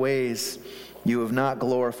all your ways, you have not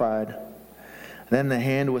glorified. Then the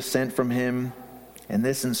hand was sent from him, and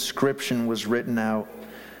this inscription was written out.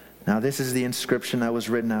 Now this is the inscription that was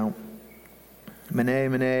written out.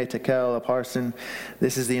 Mene, Mene, Tekel, Upharsin.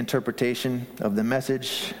 This is the interpretation of the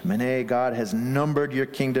message. Mene, God has numbered your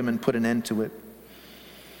kingdom and put an end to it.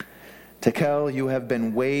 Tekel, you have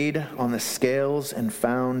been weighed on the scales and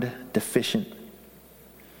found deficient.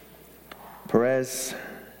 Perez,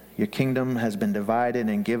 your kingdom has been divided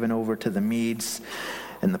and given over to the Medes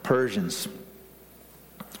and the Persians.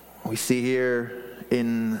 We see here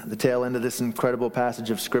in the tail end of this incredible passage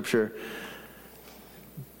of Scripture,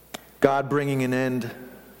 God bringing an end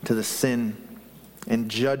to the sin and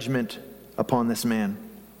judgment upon this man.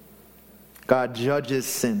 God judges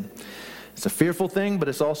sin. It's a fearful thing, but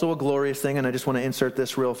it's also a glorious thing, and I just want to insert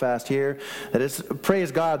this real fast here. That is,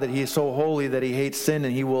 praise God that he is so holy that he hates sin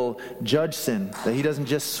and he will judge sin. That he doesn't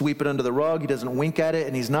just sweep it under the rug, he doesn't wink at it,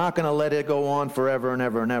 and he's not going to let it go on forever and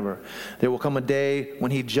ever and ever. There will come a day when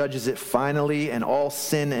he judges it finally, and all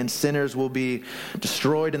sin and sinners will be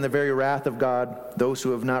destroyed in the very wrath of God, those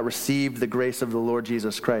who have not received the grace of the Lord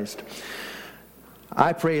Jesus Christ.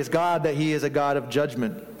 I praise God that he is a God of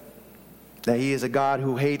judgment, that he is a God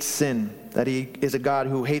who hates sin, that he is a God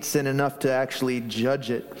who hates sin enough to actually judge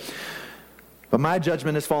it. But my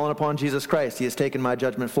judgment has fallen upon Jesus Christ. He has taken my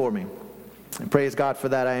judgment for me. And praise God for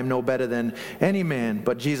that. I am no better than any man,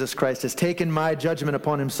 but Jesus Christ has taken my judgment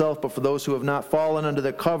upon himself. But for those who have not fallen under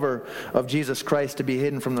the cover of Jesus Christ to be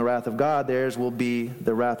hidden from the wrath of God, theirs will be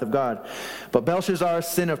the wrath of God. But Belshazzar's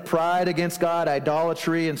sin of pride against God,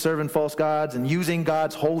 idolatry and serving false gods, and using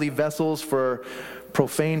God's holy vessels for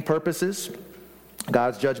profane purposes,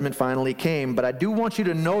 God's judgment finally came. But I do want you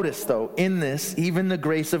to notice, though, in this, even the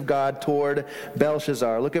grace of God toward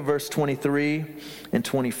Belshazzar. Look at verse 23 and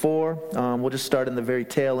 24. We'll just start in the very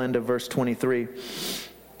tail end of verse 23.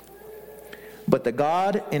 But the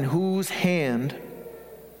God in whose hand,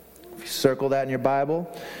 if you circle that in your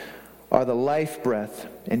Bible, are the life breath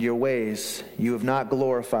and your ways you have not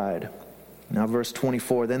glorified. Now verse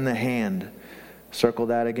 24, then the hand, circle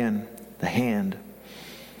that again, the hand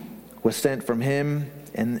was sent from him,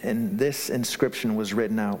 and this inscription was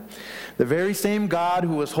written out. The very same God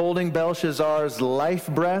who was holding Belshazzar's life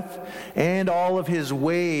breath and all of his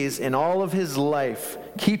ways in all of his life,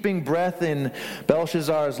 keeping breath in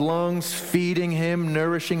Belshazzar's lungs, feeding him,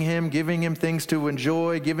 nourishing him, giving him things to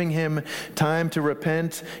enjoy, giving him time to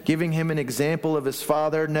repent, giving him an example of his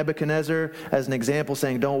father, Nebuchadnezzar, as an example,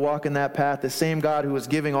 saying, don't walk in that path. The same God who was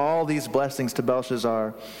giving all these blessings to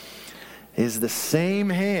Belshazzar is the same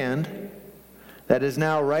hand that is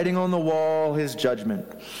now writing on the wall his judgment.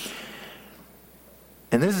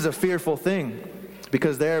 And this is a fearful thing,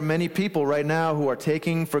 because there are many people right now who are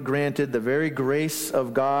taking for granted the very grace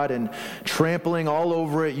of God and trampling all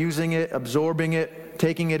over it, using it, absorbing it,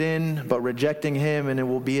 taking it in, but rejecting him. And it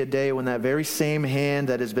will be a day when that very same hand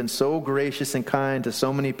that has been so gracious and kind to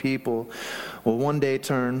so many people will one day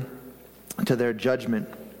turn to their judgment.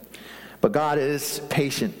 But God is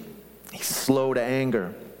patient. He's slow to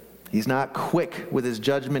anger. He's not quick with his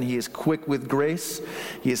judgment. He is quick with grace.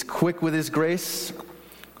 He is quick with his grace,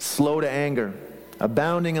 slow to anger,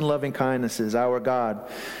 abounding in loving kindness is our God.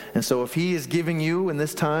 And so if he is giving you in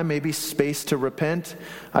this time maybe space to repent,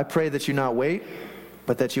 I pray that you not wait,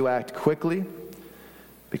 but that you act quickly,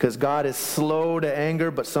 Because God is slow to anger,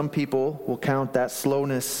 but some people will count that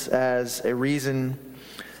slowness as a reason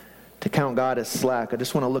to count God as slack. I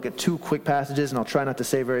just want to look at two quick passages, and I'll try not to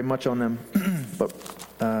say very much on them. But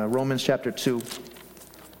Romans chapter 2.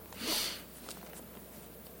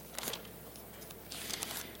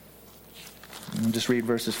 And just read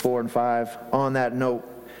verses 4 and 5. On that note,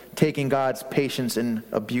 taking God's patience and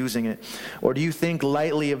abusing it. Or do you think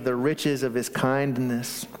lightly of the riches of his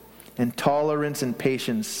kindness and tolerance and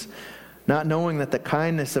patience, not knowing that the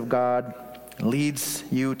kindness of God leads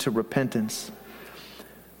you to repentance?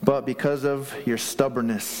 But because of your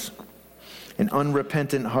stubbornness and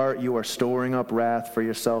unrepentant heart, you are storing up wrath for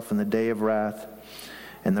yourself in the day of wrath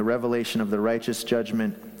and the revelation of the righteous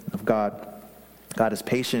judgment of God. God is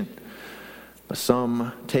patient, but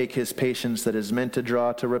some take his patience that is meant to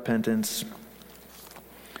draw to repentance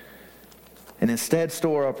and instead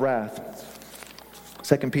store up wrath.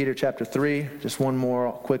 2 Peter chapter 3, just one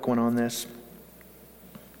more quick one on this.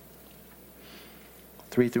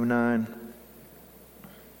 3 through 9.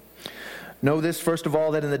 Know this, first of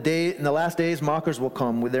all, that in the last days mockers will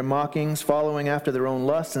come with their mockings, following after their own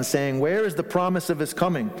lusts and saying, where is the promise of his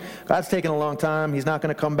coming? God's taken a long time. He's not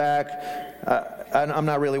going to come back. I'm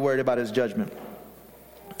not really worried about his judgment.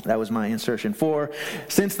 That was my insertion. 4,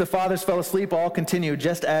 since the fathers fell asleep, all continue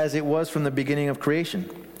just as it was from the beginning of creation.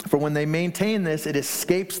 For when they maintain this, it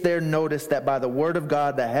escapes their notice that by the word of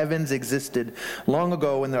God the heavens existed long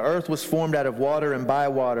ago, when the earth was formed out of water and by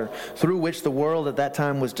water, through which the world at that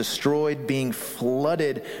time was destroyed, being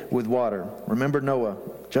flooded with water. Remember Noah.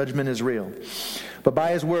 Judgment is real. But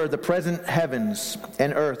by his word, the present heavens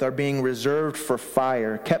and earth are being reserved for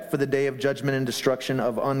fire, kept for the day of judgment and destruction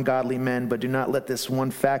of ungodly men. But do not let this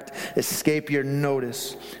one fact escape your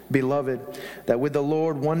notice, beloved, that with the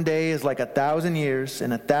Lord 1 day is like 1,000 years,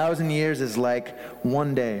 and 1,000 years is like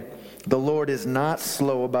 1 day. The Lord is not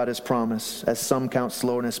slow about his promise, as some count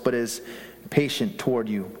slowness, but is patient toward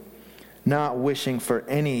you, not wishing for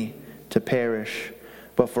any to perish,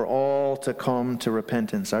 but for all to come to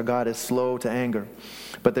repentance. Our God is slow to anger.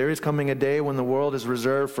 But there is coming a day when the world is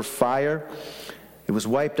reserved for fire. It was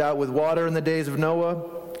wiped out with water in the days of Noah.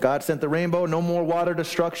 God sent the rainbow, no more water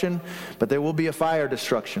destruction, but there will be a fire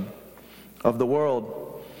destruction of the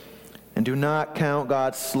world. And do not count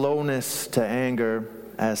God's slowness to anger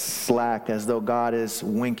as slack, as though God is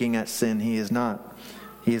winking at sin. He is not.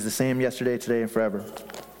 He is the same yesterday, today, and forever.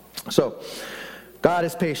 So, God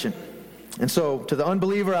is patient. And so, to the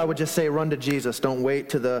unbeliever, I would just say, run to Jesus. Don't wait.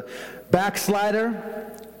 To the backslider,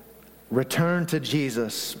 return to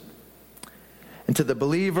Jesus. And to the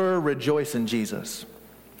believer, rejoice in Jesus.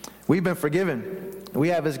 We've been forgiven. We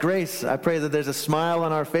have his grace. I pray that there's a smile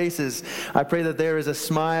on our faces. I pray that there is a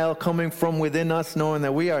smile coming from within us, knowing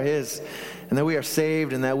that we are his, and that we are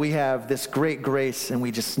saved, and that we have this great grace, and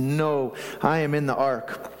we just know I am in the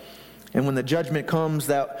ark. And when the judgment comes,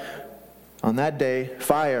 that on that day,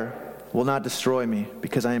 fire will not destroy me,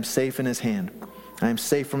 because I am safe in his hand. I am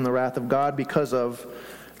safe from the wrath of God because of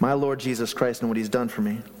my Lord Jesus Christ and what he's done for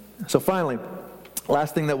me. So finally,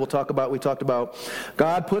 last thing that we'll talk about, we talked about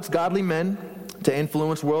God puts godly men to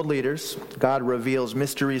influence world leaders. God reveals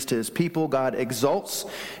mysteries to his people. God exalts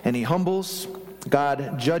and he humbles.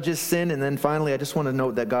 God judges sin. And then finally, I just want to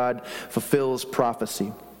note that God fulfills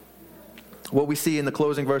prophecy. What we see in the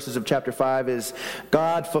closing verses of chapter 5 is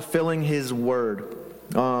God fulfilling his word.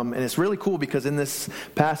 And it's really cool because in this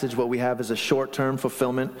passage what we have is a short-term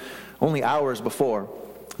fulfillment. Only hours before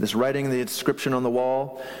this writing, the inscription on the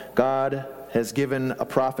wall, God has given a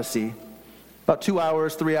prophecy about 2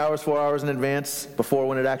 hours, 3 hours, 4 hours in advance before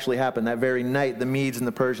when it actually happened. That very night the Medes and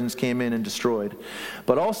the Persians came in and destroyed.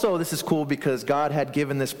 But also this is cool because God had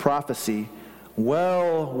given this prophecy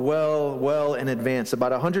well in advance,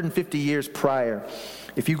 about 150 years prior.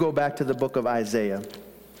 If you go back to the book of Isaiah.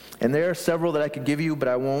 And there are several that I could give you, but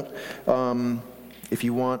I won't. If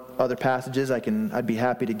you want other passages, I'd be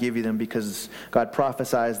happy to give you them because God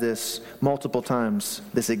prophesies this multiple times.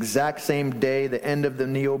 This exact same day, the end of the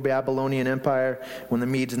Neo-Babylonian Empire, when the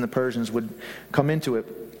Medes and the Persians would come into it.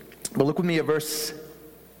 But look with me at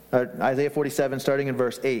Isaiah 47, starting in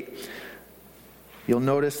verse 8. You'll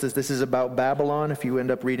notice that this is about Babylon if you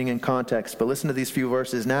end up reading in context. But listen to these few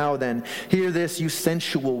verses. Now then, hear this, you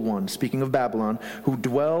sensual one, speaking of Babylon, who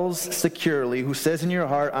dwells securely, who says in your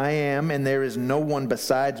heart, I am, and there is no one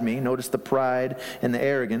besides me. Notice the pride and the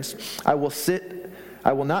arrogance. I will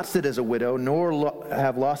not sit as a widow, nor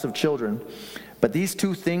have loss of children. But these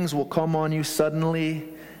two things will come on you suddenly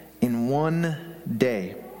in one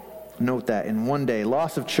day. Note that. In one day,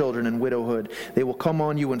 loss of children and widowhood, they will come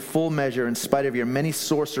on you in full measure in spite of your many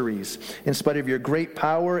sorceries, in spite of your great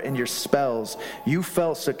power and your spells. You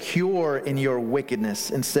felt secure in your wickedness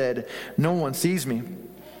and said, no one sees me.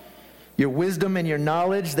 Your wisdom and your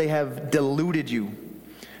knowledge, they have deluded you.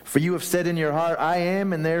 For you have said in your heart, I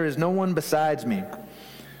am, and there is no one besides me.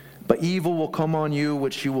 But evil will come on you,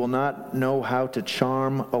 which you will not know how to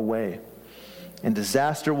charm away. And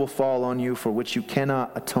disaster will fall on you, for which you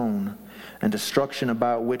cannot atone. And destruction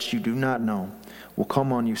about which you do not know will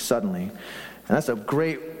come on you suddenly. And that's a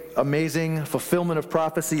great, amazing fulfillment of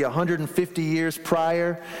prophecy. 150 years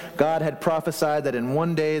prior, God had prophesied that in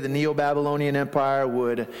one day the Neo-Babylonian Empire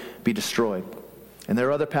would be destroyed. And there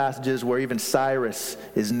are other passages where even Cyrus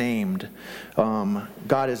is named.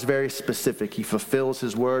 God is very specific. He fulfills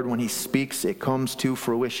his word. When he speaks, it comes to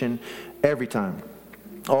fruition every time.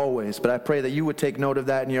 Always. But I pray that you would take note of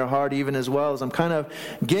that in your heart even as well. As I'm kind of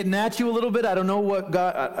getting at you a little bit. I don't know what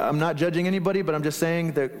God, I'm not judging anybody, but I'm just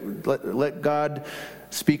saying that let God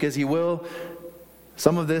speak as he will.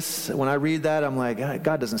 Some of this, when I read that, I'm like,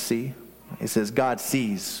 God doesn't see. It says God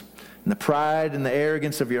sees. And the pride and the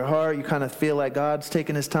arrogance of your heart, you kind of feel like God's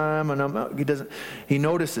taking his time, and he doesn't. He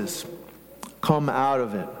notices. Come out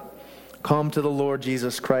of it. Come to the Lord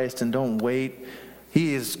Jesus Christ and don't wait.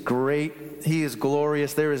 He is great. He is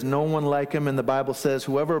glorious. There is no one like him. And the Bible says,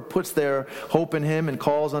 whoever puts their hope in him and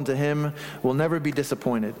calls unto him will never be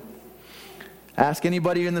disappointed. Ask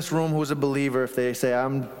anybody in this room who's a believer if they say,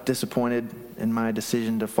 I'm disappointed in my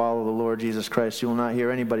decision to follow the Lord Jesus Christ. You will not hear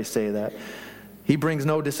anybody say that. He brings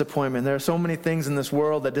no disappointment. There are so many things in this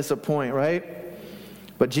world that disappoint, right?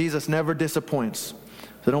 But Jesus never disappoints.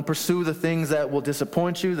 So don't pursue the things that will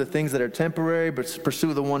disappoint you, the things that are temporary, but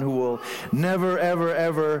pursue the one who will never, ever,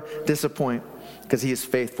 ever disappoint, because he is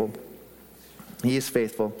faithful. He is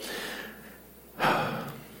faithful. I'm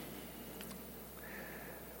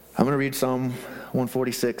going to read Psalm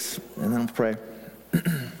 146, and then I'll pray.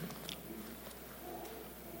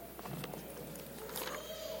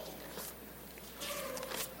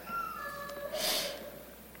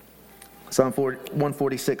 Psalm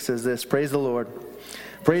 146 says this, praise the Lord.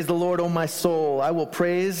 Praise the Lord, O my soul. I will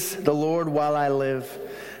praise the Lord while I live.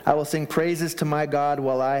 I will sing praises to my God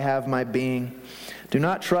while I have my being. Do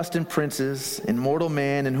not trust in princes, in mortal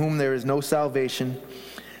man in whom there is no salvation.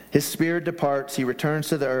 His spirit departs, he returns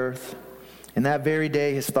to the earth. In that very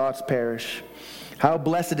day his thoughts perish. How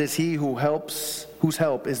blessed is he whose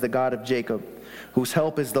help is the God of Jacob, whose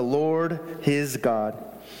help is the Lord his God,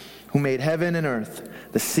 who made heaven and earth,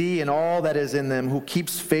 the sea and all that is in them, who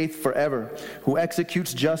keeps faith forever, who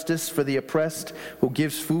executes justice for the oppressed, who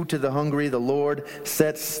gives food to the hungry. The Lord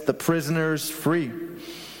sets the prisoners free.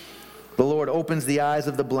 The Lord opens the eyes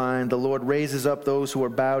of the blind. The Lord raises up those who are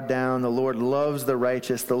bowed down. The Lord loves the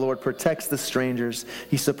righteous. The Lord protects the strangers.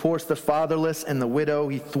 He supports the fatherless and the widow.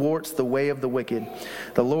 He thwarts the way of the wicked.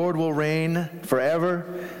 The Lord will reign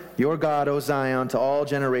forever. Your God, O Zion, to all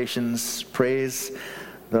generations. Praise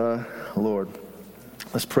the Lord.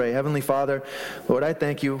 Let's pray. Heavenly Father, Lord, I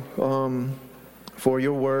thank you for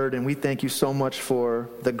your word, and we thank you so much for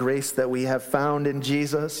the grace that we have found in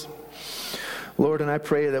Jesus. Lord, and I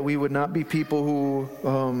pray that we would not be people who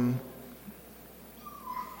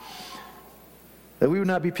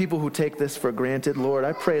take this for granted. Lord,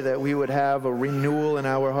 I pray that we would have a renewal in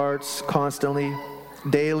our hearts constantly,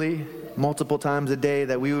 daily, multiple times a day,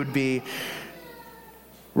 that we would be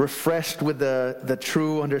refreshed with the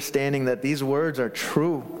true understanding that these words are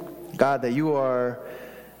true. God, that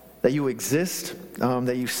you exist,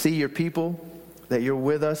 that you see your people, that you're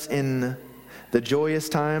with us in the joyous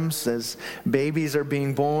times as babies are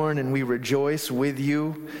being born, and we rejoice with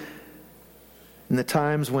you in the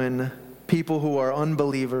times when people who are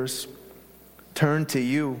unbelievers turn to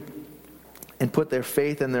you and put their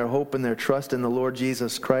faith and their hope and their trust in the Lord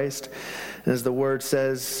Jesus Christ. And as the word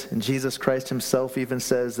says, and Jesus Christ himself even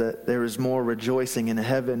says, that there is more rejoicing in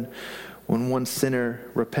heaven when one sinner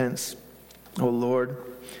repents. Oh Lord,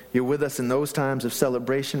 you're with us in those times of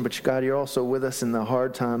celebration, but God, you're also with us in the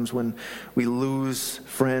hard times when we lose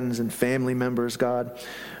friends and family members, God,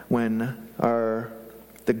 when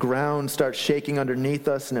the ground starts shaking underneath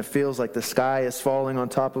us and it feels like the sky is falling on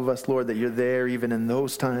top of us, Lord, that you're there even in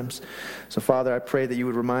those times. So Father, I pray that you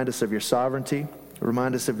would remind us of your sovereignty,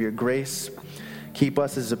 remind us of your grace. Keep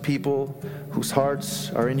us as a people whose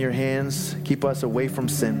hearts are in your hands. Keep us away from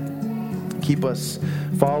sin. Keep us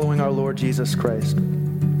following our Lord Jesus Christ.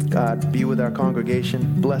 God, be with our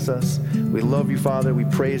congregation. Bless us. We love you, Father. We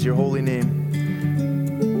praise your holy name.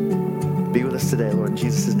 Be with us today, Lord, in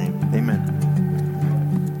Jesus' name. Amen.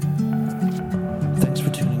 Thanks for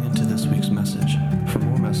tuning